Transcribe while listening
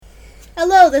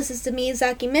Hello, this is the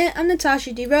Miyazaki Mint. I'm Natasha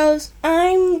DeRose.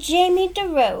 I'm Jamie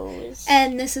DeRose.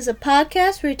 And this is a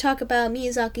podcast where we talk about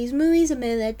Miyazaki's movies a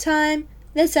minute at a time.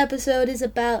 This episode is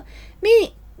about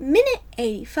minute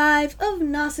 85 of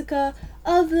Nausicaa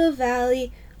of the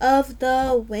Valley of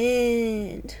the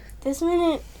Wind. This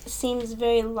minute seems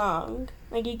very long.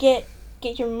 Like you get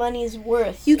your money's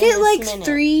worth. You get like minute.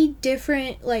 3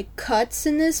 different like cuts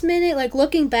in this minute. Like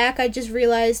looking back, I just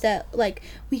realized that like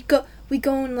we go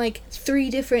in like 3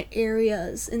 different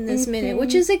areas in this minute,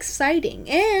 which is exciting.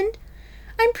 And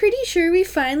I'm pretty sure we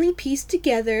finally pieced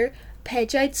together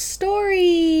Pejite's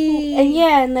story.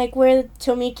 And like where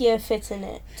Tomikia fits in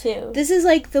it too. This is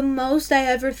like the most I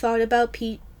ever thought about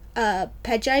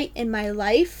Pejite in my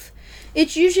life.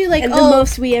 It's usually like and the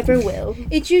most we ever will.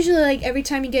 It's usually like every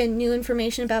time you get new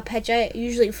information about Pejite, I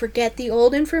usually forget the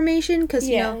old information because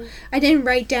you know I didn't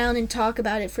write down and talk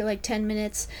about it for like 10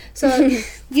 minutes. So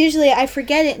usually I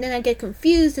forget it and then I get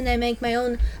confused and I make my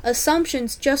own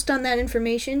assumptions just on that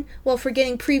information while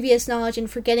forgetting previous knowledge and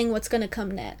forgetting what's gonna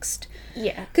come next.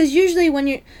 Yeah. Because usually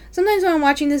sometimes when I'm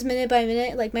watching this minute by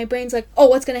minute, like my brain's like, oh,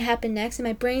 what's gonna happen next, and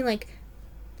my brain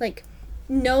like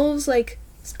knows like,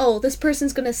 oh, this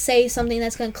person's going to say something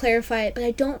that's going to clarify it, but I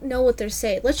don't know what they're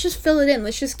saying. Let's just fill it in.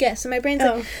 Let's just guess. And my brain's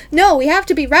like, no, we have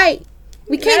to be right.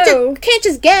 We can't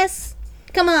just guess.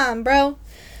 Come on, bro.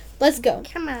 Let's go.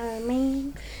 Come on,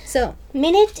 man. So,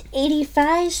 minute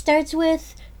 85 starts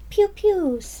with pew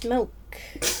pew smoke.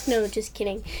 No, just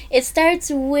kidding. It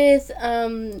starts with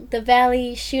the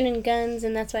valley shooting guns,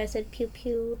 and that's why I said pew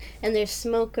pew. And there's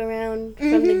smoke around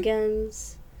from the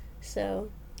guns. So,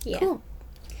 yeah. Cool.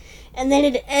 And then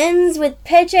it ends with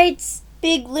Pejite's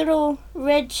big little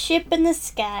red ship in the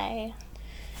sky.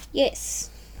 Yes.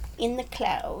 In the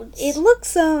clouds. It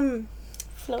looks,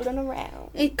 floating around.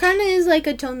 It kind of is like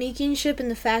a Tomikian ship in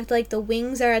the fact, like, the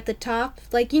wings are at the top.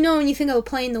 Like, you know when you think of a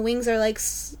plane, the wings are, like,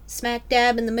 smack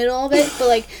dab in the middle of it. But,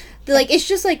 like, it's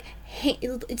just, like,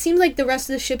 it seems like the rest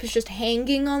of the ship is just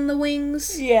hanging on the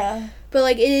wings. Yeah. But,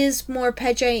 like, it is more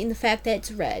Pejite in the fact that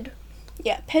it's red.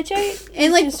 Yeah, Pejite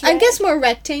and like I guess more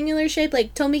rectangular shape.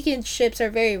 Like Tomikian ships are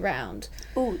very round.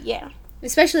 Oh yeah.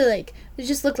 Especially like they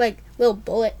just look like little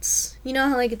bullets. You know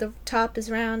how like the top is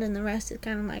round and the rest is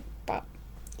kind of like bop,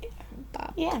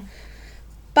 bop,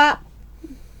 bop,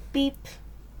 beep,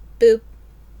 boop,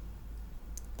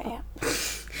 bap.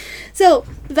 So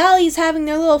the Valley's having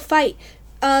their little fight.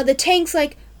 The tanks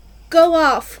like go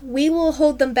off. We will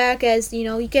hold them back as you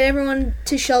know. You get everyone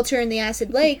to shelter in the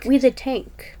acid lake. We the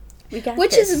tank.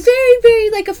 Which is very, very,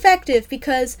 like, effective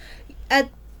because at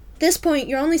this point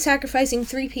you're only sacrificing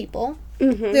 3 people.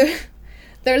 Mm-hmm.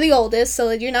 They're the oldest, so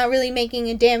you're not really making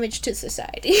a damage to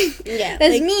society. Yeah.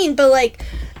 That's like, mean, but, like...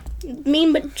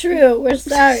 Mean but true. We're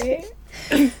sorry.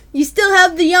 You still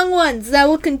have the young ones that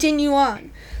will continue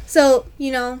on. So,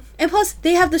 you know... And plus,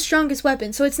 they have the strongest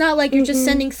weapon, so it's not like you're just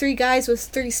sending 3 guys with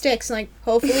 3 sticks. Like,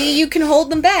 hopefully you can hold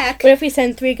them back. What if we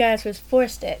send 3 guys with 4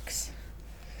 sticks?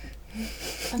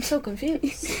 I'm so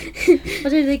confused.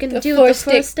 What are they going to do with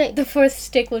the 4th stick? The 4th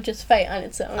stick will just fight on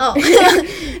its own. Oh.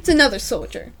 It's another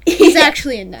soldier. He's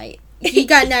actually a knight. He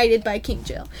got knighted by King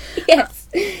Jill. Yes.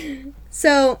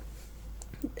 So,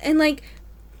 and like,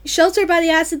 sheltered by the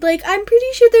acid lake, I'm pretty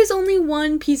sure there's only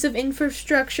one piece of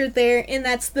infrastructure there, and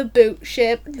that's the boot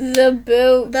ship. The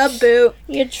boot.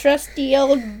 Your trusty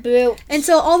old boot. And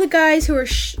so all the guys who were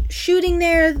shooting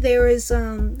there was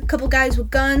a couple guys with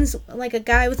guns, like a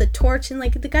guy with a torch, and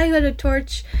like the guy who had a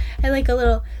torch had like a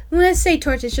little, when I say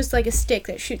torch, it's just like a stick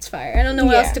that shoots fire. I don't know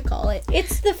what else to call it.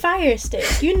 It's the fire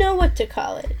stick. You know what to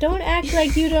call it. Don't act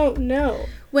like you don't know.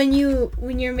 When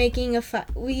you're making a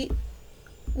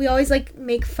we always, like,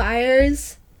 make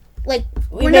fires. Like,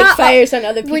 we make fires on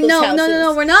other people's houses.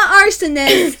 No. We're not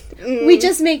arsonists. We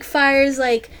just make fires,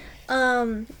 like,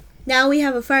 now we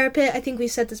have a fire pit. I think we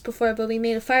said this before, but we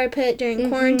made a fire pit during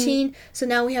quarantine. So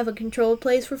now we have a controlled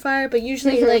place for fire. But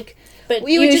usually, like... But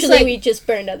we just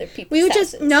burned other people's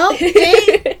houses.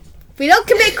 We don't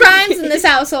commit crimes in this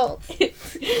household.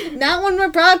 Not when we're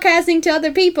broadcasting to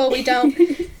other people, we don't.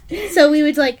 So we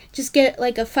would, like, just get,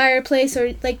 like, a fireplace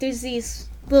or, like, there's these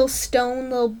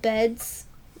little beds.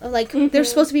 Like, they're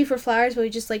supposed to be for flowers, but we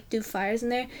just, like, do fires in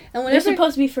there. And they're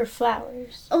supposed to be for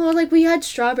flowers. Oh, well, like, we had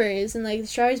strawberries, and, like, the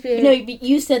strawberries... No,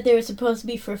 you said they were supposed to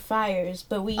be for fires,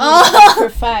 but we used them for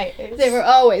fires. They were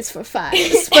always for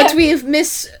fires. But we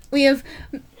have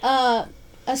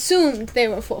assumed they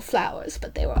were for flowers,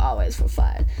 but they were always for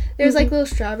fire. There's like little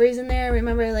strawberries in there. I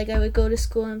remember like I would go to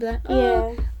school and be like,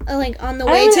 like on the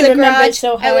way to the garage,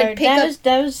 so I would pick up.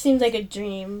 That seems like a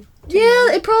dream.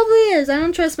 Yeah, it probably is. I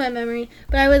don't trust my memory,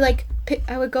 but I would like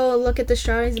I would go look at the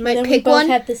strawberries and might then pick we both one.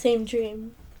 had the same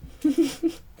dream.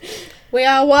 We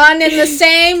are one and the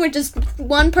same. We're just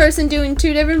one person doing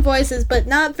two different voices, but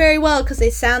not very well because they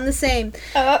sound the same.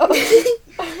 Oh.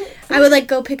 I would like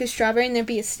go pick a strawberry and there'd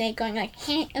be a snake going like,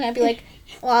 "Heh," and I'd be like,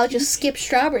 well, I'll just skip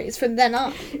strawberries from then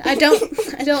on. I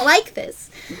don't like this.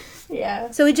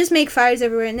 Yeah. So we just make fires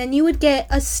everywhere, and then you would get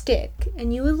a stick,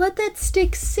 and you would let that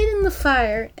stick sit in the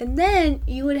fire, and then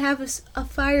you would have a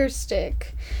fire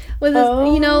stick. With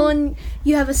you know, when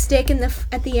you have a stick and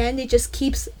at the end it just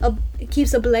keeps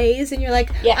ablaze, and you're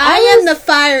like, yeah, I am the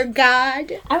fire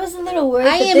god. I was a little worried.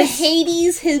 I am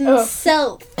Hades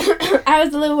himself. Oh. I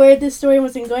was a little worried this story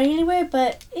wasn't going anywhere,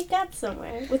 but it got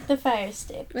somewhere with the fire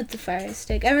stick. With the fire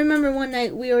stick. I remember one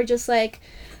night we were just like,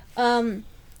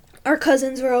 our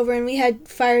cousins were over and we had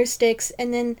fire sticks,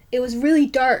 and then it was really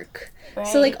dark. Right.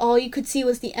 So, like, all you could see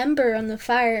was the ember on the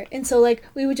fire. And so, like,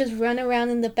 we would just run around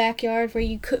in the backyard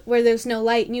where there's no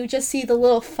light, and you would just see the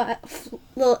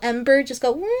little ember just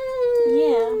go,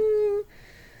 yeah.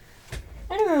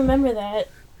 I don't remember that.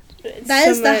 That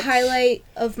is the highlight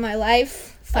of my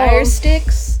life. Fire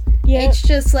sticks. Yeah. It's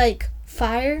just, like,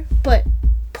 fire, but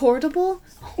portable.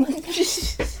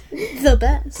 The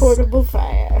best. Portable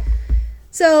fire.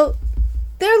 So,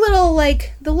 they're little,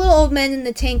 like, the little old men in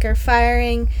the tank are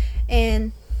firing,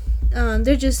 and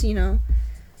they're just, they're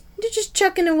just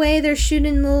chucking away. They're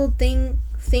shooting little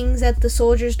things at the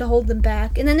soldiers to hold them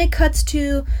back. And then it cuts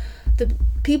to the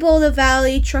people of the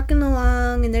valley trucking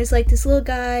along, and there's, like, this little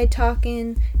guy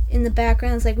talking in the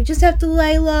background. It's like, we just have to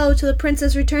lay low till the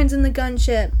princess returns in the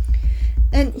gunship.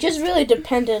 And just really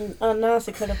dependent on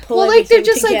Nausicaa to pull they're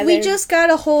just together. Like, we just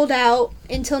gotta hold out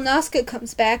until Nausicaa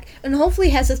comes back, and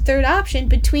hopefully has a third option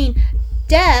between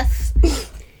death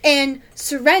and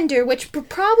surrender, which would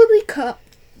probably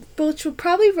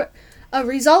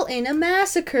result in a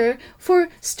massacre for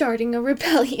starting a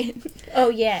rebellion. Oh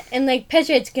yeah, and like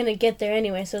Petra's gonna get there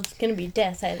anyway, so it's gonna be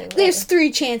death either way. There's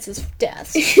 3 chances of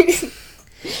death.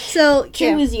 So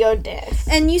choose your death.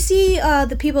 And you see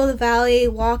the people of the valley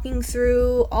walking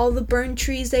through all the burned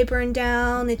trees they burned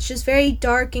down. It's just very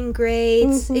dark and gray.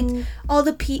 All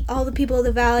the people of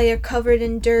the valley are covered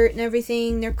in dirt and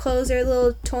everything. Their clothes are a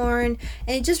little torn,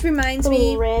 and it just reminds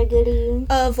me raggedy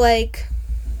of, like,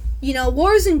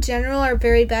 wars in general are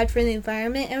very bad for the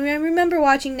environment. And I remember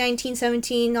watching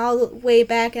 1917 all the way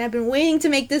back, and I've been waiting to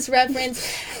make this reference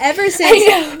ever since.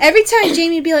 Every time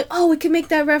Jamie would be like, oh, we can make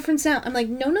that reference now. I'm like,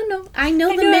 no. I know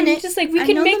the minute. I'm just like, we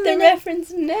can make the reference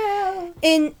now.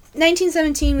 In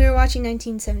 1917, we were watching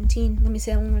 1917. Let me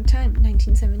say that one more time.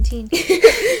 1917.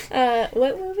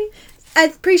 What movie?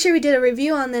 I'm pretty sure we did a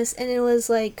review on this, and it was,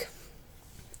 like,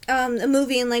 a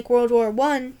movie in, like, World War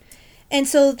I. And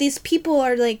so these people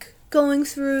are, like, going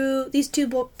through, these two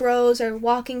bros are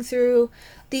walking through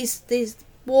these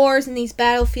wars and these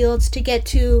battlefields to get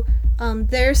to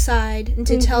their side and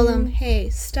to tell them, hey,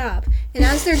 stop. And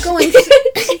as they're going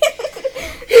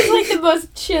it's like the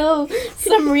most chill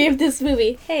summary of this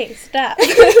movie. Hey, stop.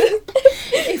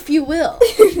 If you will.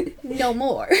 No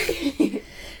more.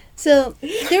 So,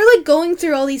 they're, like, going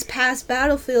through all these past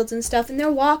battlefields and stuff, and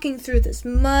they're walking through this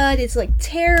mud. It's, like,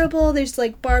 terrible. There's,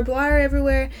 like, barbed wire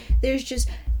everywhere. There's just,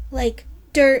 like,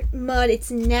 dirt, mud. It's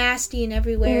nasty and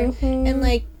everywhere. And,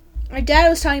 like, my dad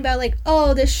was talking about, like,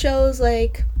 oh, this shows,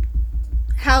 like,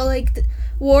 how, like,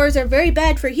 wars are very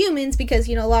bad for humans because,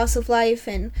 loss of life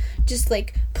and just,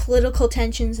 like, political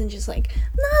tensions and just, like,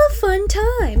 not a fun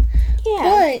time. Yeah.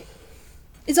 But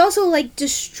it's also, like,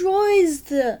 destroys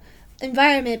the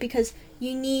environment because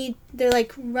they're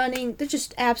like running, they're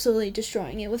just absolutely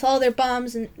destroying it with all their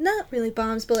bombs, and not really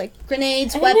bombs, but like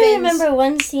grenades, weapons. I remember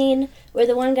one scene where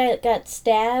the one guy got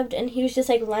stabbed and he was just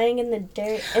like lying in the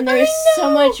dirt and there was so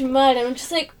much mud, and I'm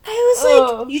just like,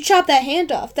 like, you chop that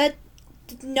hand off,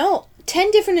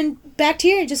 10 different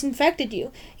bacteria just infected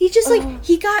you. He just like,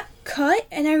 he got cut,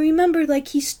 and I remember like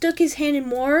he stuck his hand in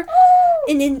more.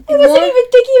 And then I wasn't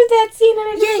even thinking of that scene.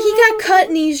 He got cut,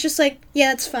 and he's just like, yeah,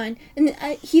 that's fine. And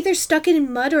he either stuck it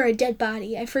in mud or a dead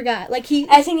body. I forgot. Like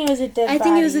I think it was a dead body. I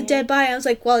think it was a dead body. I was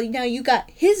like, well, you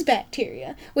got his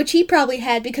bacteria, which he probably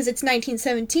had because it's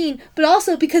 1917, but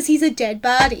also because he's a dead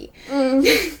body.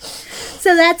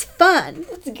 So that's fun.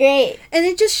 That's great. And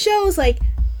it just shows, like,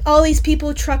 all these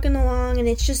people trucking along, and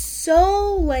it's just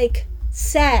so, like,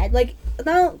 sad. Like,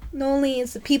 not only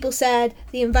is the people sad,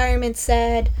 the environment's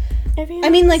sad. I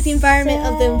mean, like, the environment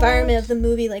of the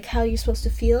movie, like, how you're supposed to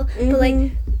feel. But,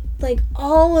 like,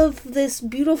 all of this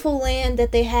beautiful land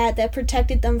that they had that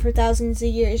protected them for thousands of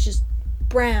years is just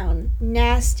brown,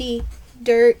 nasty,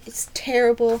 dirt. It's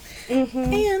terrible.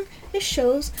 And it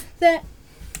shows that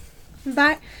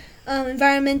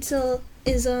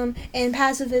environmentalism and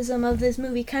pacifism of this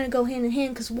movie kind of go hand in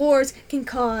hand, because wars can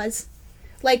cause,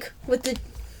 like with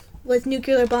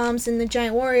nuclear bombs and the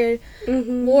giant warrior,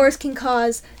 wars can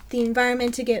cause the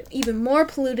environment to get even more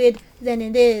polluted than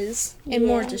it is and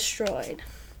more destroyed.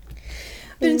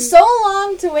 Been so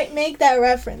long to make that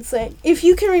reference. Like, if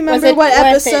you can remember what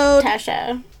episode,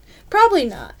 Tasha? Probably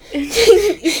not.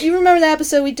 If you remember the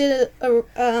episode, we did a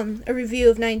review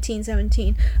of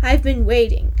 1917. I've been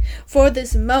waiting for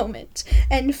this moment,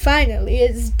 and finally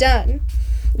it's done.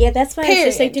 Yeah, that's why I was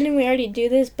just like, didn't we already do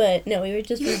this? But no, we were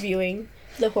just reviewing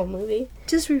the whole movie.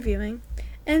 Just reviewing.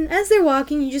 And as they're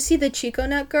walking, you just see the Chico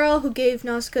Nut girl who gave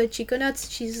Nausicaa Chico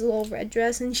Nuts. She's a little red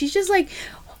dress, and she's just like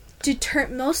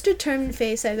most determined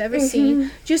face I've ever seen.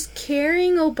 Just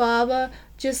carrying Obaba,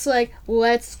 just like,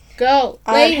 let's go.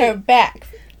 On her back.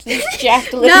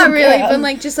 Jacked little Not really, girl. but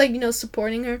like just like,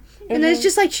 supporting her. And it's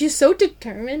just like, she's so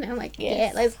determined. I'm like,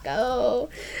 yeah, let's go.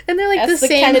 And they're like that's the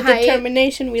same kind of height.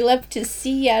 determination we love to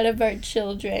see out of our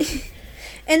children.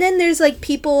 And then there's like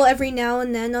people every now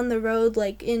and then on the road,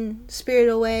 like in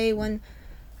Spirited Away, when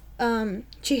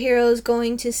Chihiro's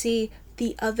going to see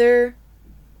the other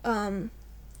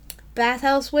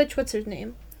bathhouse witch. What's her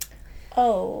name?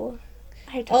 Oh,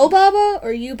 I don't. Obaba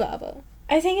or Yubaba?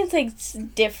 I think it's like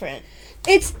different.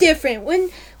 It's different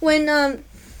when when the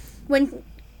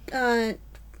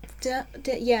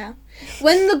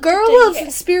girl of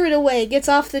Spirit Away gets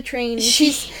off the train,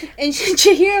 and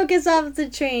Chihiro gets off the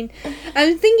train.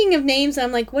 I'm thinking of names, and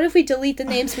I'm like, what if we delete the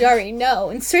names we already know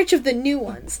in search of the new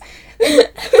ones?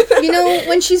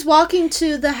 When she's walking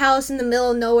to the house in the middle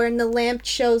of nowhere, and the lamp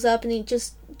shows up, and he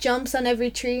just jumps on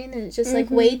every tree, and it just like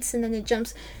waits, and then it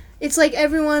jumps. It's like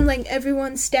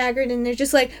everyone's staggered, and they're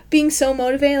just like being so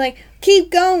motivated, like, keep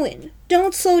going,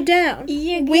 don't slow down,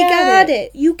 we got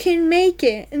it, you can make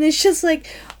it. And it's just like,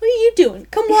 what are you doing?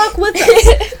 Come walk with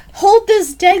us. Hold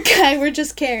this dead guy we're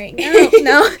just carrying.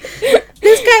 No.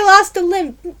 This guy lost a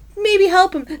limb, maybe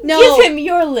help him. No, give him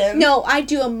your limb. No, I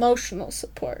do emotional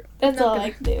support. That's all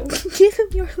I do. Give him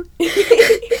your limb.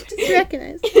 Just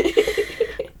recognize.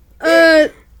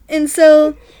 And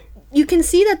so you can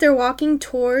see that they're walking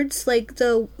towards, like,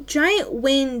 the giant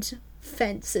wind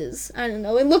fences. I don't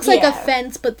know. It looks like a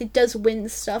fence, but it does wind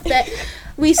stuff that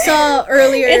we saw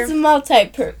earlier. It's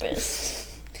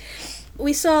multi-purpose.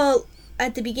 We saw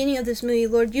at the beginning of this movie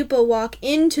Lord Yupo walk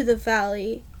into the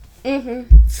valley. He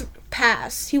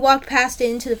walked past it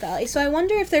into the valley. So I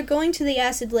wonder if they're going to the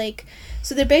Acid Lake.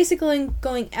 So they're basically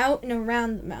going out and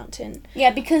around the mountain.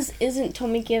 Yeah, because isn't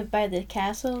Tomikia by the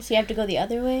castle? So you have to go the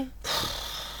other way?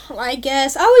 I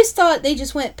guess. I always thought they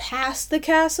just went past the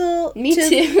castle. Me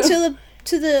too.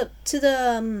 To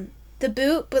the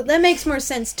boot, but that makes more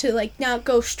sense to, like, not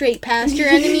go straight past your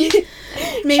enemy.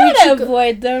 Maybe try to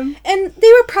avoid them. And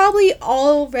they were probably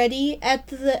already at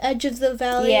the edge of the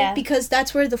valley, because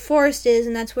that's where the forest is,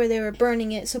 and that's where they were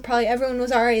burning it. So probably everyone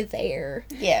was already there.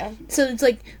 Yeah. So it's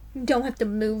like, you don't have to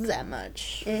move that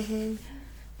much.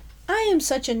 I am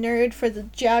such a nerd for the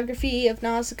geography of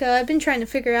Nausicaa. I've been trying to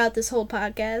figure out this whole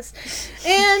podcast.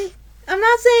 And I'm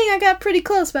not saying I got pretty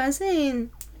close, but I'm saying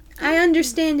I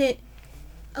understand it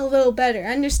a little better.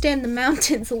 I understand the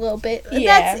mountains a little bit. But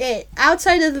that's it.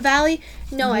 Outside of the valley,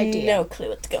 no idea. No clue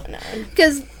what's going on.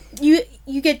 Because you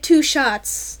get 2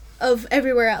 shots of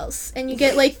everywhere else. And you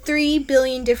get like 3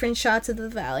 billion different shots of the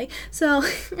valley. So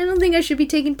I don't think I should be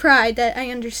taking pride that I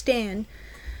understand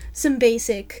some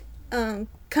basic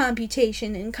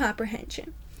computation and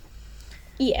comprehension.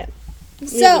 Yeah.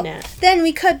 So then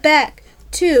we cut back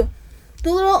to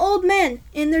the little old men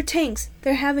in their tanks.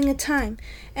 They're having a time.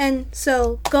 And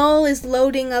so Gull is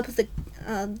loading up the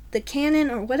cannon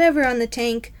or whatever on the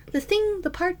tank. The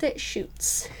part that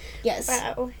shoots. Yes.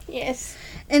 Wow. Yes.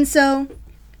 And so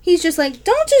he's just like,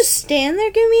 don't just stand there,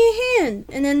 give me a hand.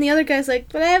 And then the other guy's like,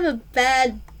 but I have a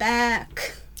bad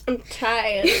back. I'm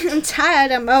tired. I'm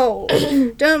tired, I'm old.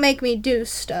 Don't make me do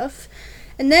stuff.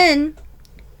 And then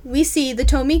we see the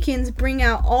Tomikians bring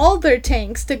out all their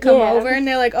tanks to come over, and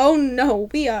they're like, oh no,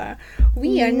 we are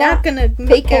not gonna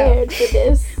make out for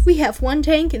this. We have 1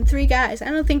 tank and 3 guys. I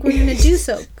don't think we're gonna do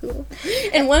so cool.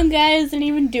 And 1 guy isn't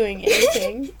even doing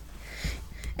anything.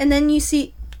 And then you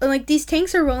see, like, these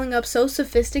tanks are rolling up so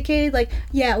sophisticated, like,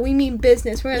 yeah, we mean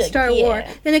business, we're gonna start a war.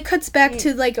 Then it cuts back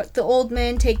to, like, the old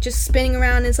man tank just spinning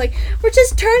around, and it's like, we're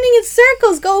just turning in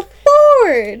circles, go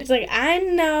forward! It's like, I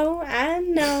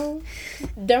know,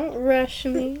 don't rush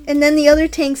me. And then the other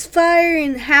tanks fire,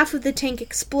 and half of the tank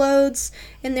explodes,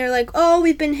 and they're like, oh,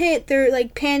 we've been hit, they're,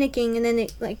 like, panicking, and then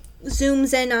it, like,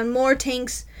 zooms in on more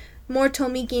tanks more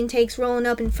Tomikian takes rolling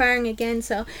up and firing again,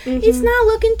 so it's not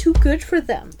looking too good for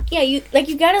them. Yeah, you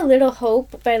got a little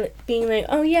hope by being like,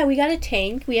 oh yeah, we got a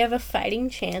tank, we have a fighting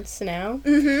chance now.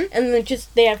 And then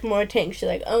they have more tanks.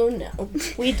 You're like, oh no,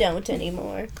 we don't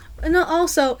anymore. And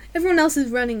also, everyone else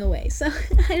is running away, so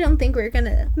I don't think we're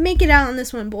gonna make it out on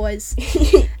this one, boys.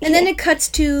 And then it cuts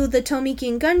to the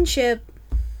Tomikian gunship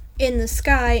in the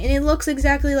sky, and it looks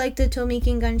exactly like the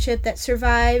Tomikian gunship that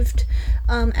survived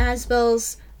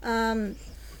Asbel's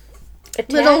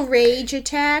little rage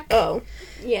attack. Oh,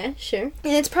 yeah, sure.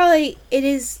 And it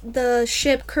is the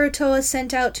ship Kurotoa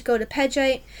sent out to go to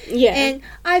Pejite. Yeah. And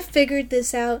I figured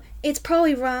this out. It's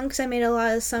probably wrong because I made a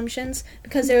lot of assumptions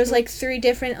because there was like 3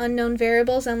 different unknown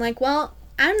variables. I'm like, well,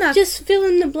 I'm not... Just fill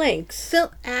in the blanks.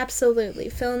 Absolutely,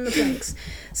 fill in the blanks.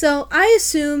 So I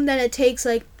assume that it takes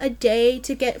like a day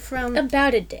to get from...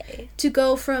 About a day. To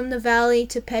go from the valley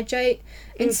to Pejite.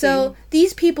 And so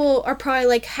these people are probably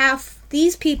like half...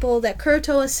 These people that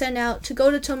Kurotoa sent out to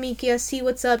go to Tomikia, see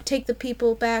what's up, take the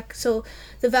people back so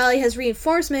the valley has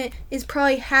reinforcement, is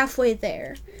probably halfway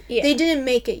there. Yeah. They didn't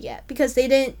make it yet because they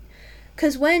didn't...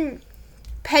 Because when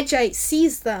Pejite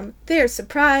sees them, they're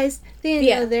surprised. They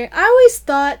didn't know they're... I always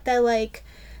thought that, like,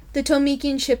 the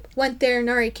Tomikian ship went there and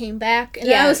already came back. And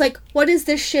I was like, what is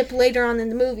this ship later on in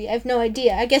the movie? I have no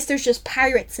idea. I guess there's just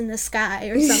pirates in the sky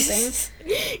or something.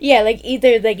 Yeah, like,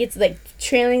 either, like, it's, like,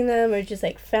 trailing them or just,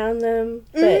 like, found them.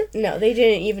 But, no, they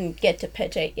didn't even get to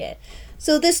Pejite yet.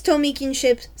 So this Tomikian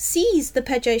ship sees the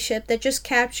Pejite ship that just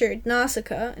captured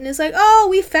Nausicaa and is like, oh,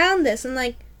 we found this. And,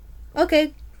 like,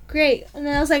 okay, great. And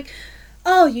then I was like,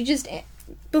 oh, you just...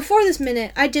 Before this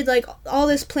minute, I did, like, all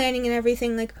this planning and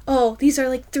everything, like, oh, these are,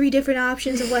 like, 3 different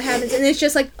options of what happens, and it's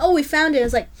just like, oh, we found it. I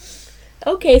was like...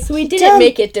 Okay, so we didn't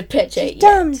make it to Pejite yet.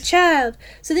 Dumb child.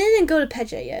 So they didn't go to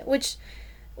Pejite yet, which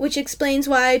explains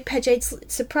why Pejite's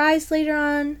surprised later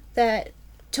on that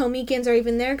Tomikians are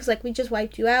even there, because, like, we just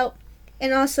wiped you out.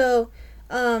 And also,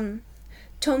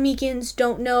 Tomikians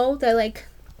don't know that, like...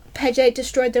 Pejite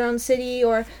destroyed their own city,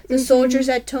 or the soldiers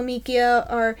at Tomikia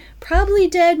are probably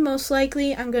dead, most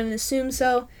likely. I'm going to assume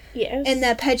so. Yes. And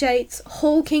that Pejite's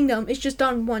whole kingdom is just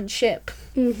on one ship.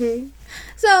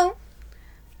 So,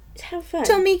 have fun.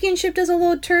 Tomikian ship does a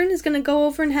little turn, is going to go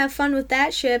over and have fun with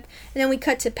that ship, and then we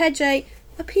cut to Pejite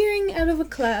appearing out of a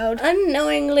cloud.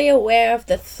 Unknowingly aware of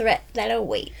the threat that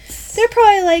awaits. They're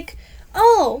probably like,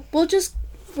 oh, we're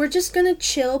just gonna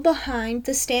chill behind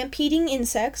the stampeding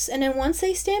insects, and then once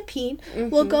they stampede,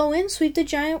 we'll go in, get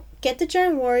the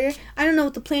giant warrior. I don't know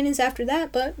what the plan is after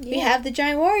that, but we have the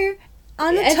giant warrior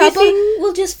on the top of... Everything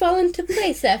will just fall into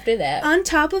place after that. On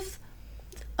top of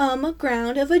a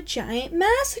ground of a giant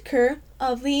massacre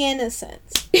of the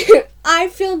innocents. I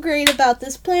feel great about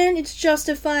this plan. It's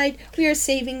justified. We are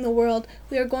saving the world.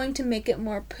 We are going to make it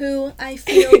more poo. I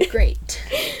feel great.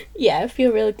 Yeah, I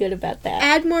feel really good about that.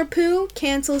 Add more poo,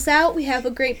 cancels out. We have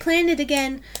a great planet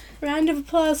again. Round of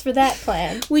applause for that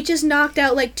plan. We just knocked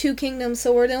out like 2 kingdoms,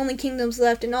 so we're the only kingdoms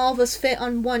left, and all of us fit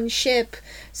on one ship.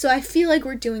 So I feel like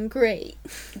we're doing great.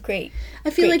 Great.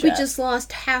 I feel like we just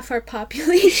lost half our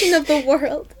population of the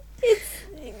world.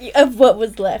 Of what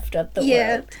was left of the world.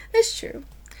 Yeah, that's true.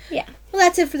 Yeah. Well,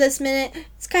 that's it for this minute.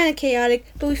 It's kind of chaotic,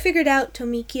 but we figured out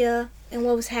Tomikia and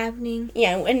what was happening.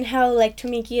 Yeah, and how, like,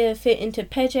 Tomikia fit into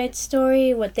Pejite's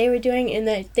story, what they were doing, and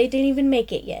that they didn't even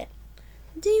make it yet.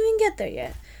 Didn't even get there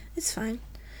yet. It's fine.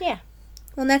 Yeah.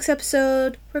 Well, next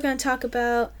episode, we're going to talk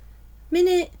about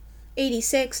minute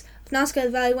 86 of Nausicaa the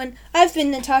Valley Wind. I've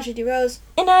been Natasha DeRose.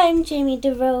 And I'm Jamie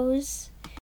DeRose.